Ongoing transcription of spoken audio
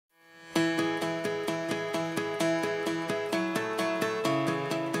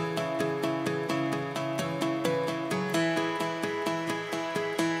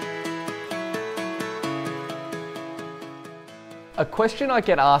A question I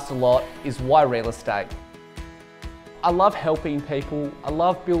get asked a lot is why real estate? I love helping people, I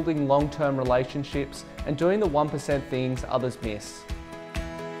love building long-term relationships and doing the 1% things others miss.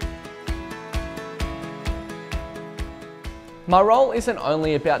 My role isn't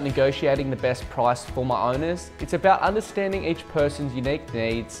only about negotiating the best price for my owners, it's about understanding each person's unique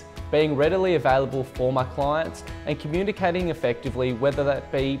needs, being readily available for my clients and communicating effectively, whether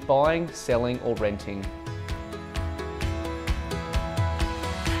that be buying, selling or renting.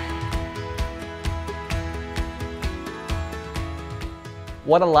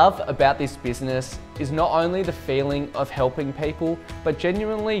 What I love about this business is not only the feeling of helping people, but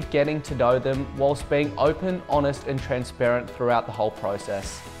genuinely getting to know them whilst being open, honest and transparent throughout the whole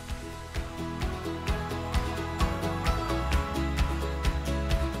process.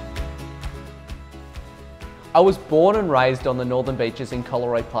 I was born and raised on the northern beaches in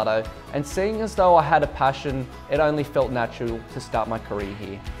Collaroy Plateau, and seeing as though I had a passion, it only felt natural to start my career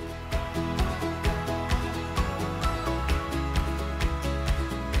here.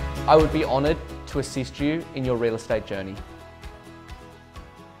 I would be honoured to assist you in your real estate journey.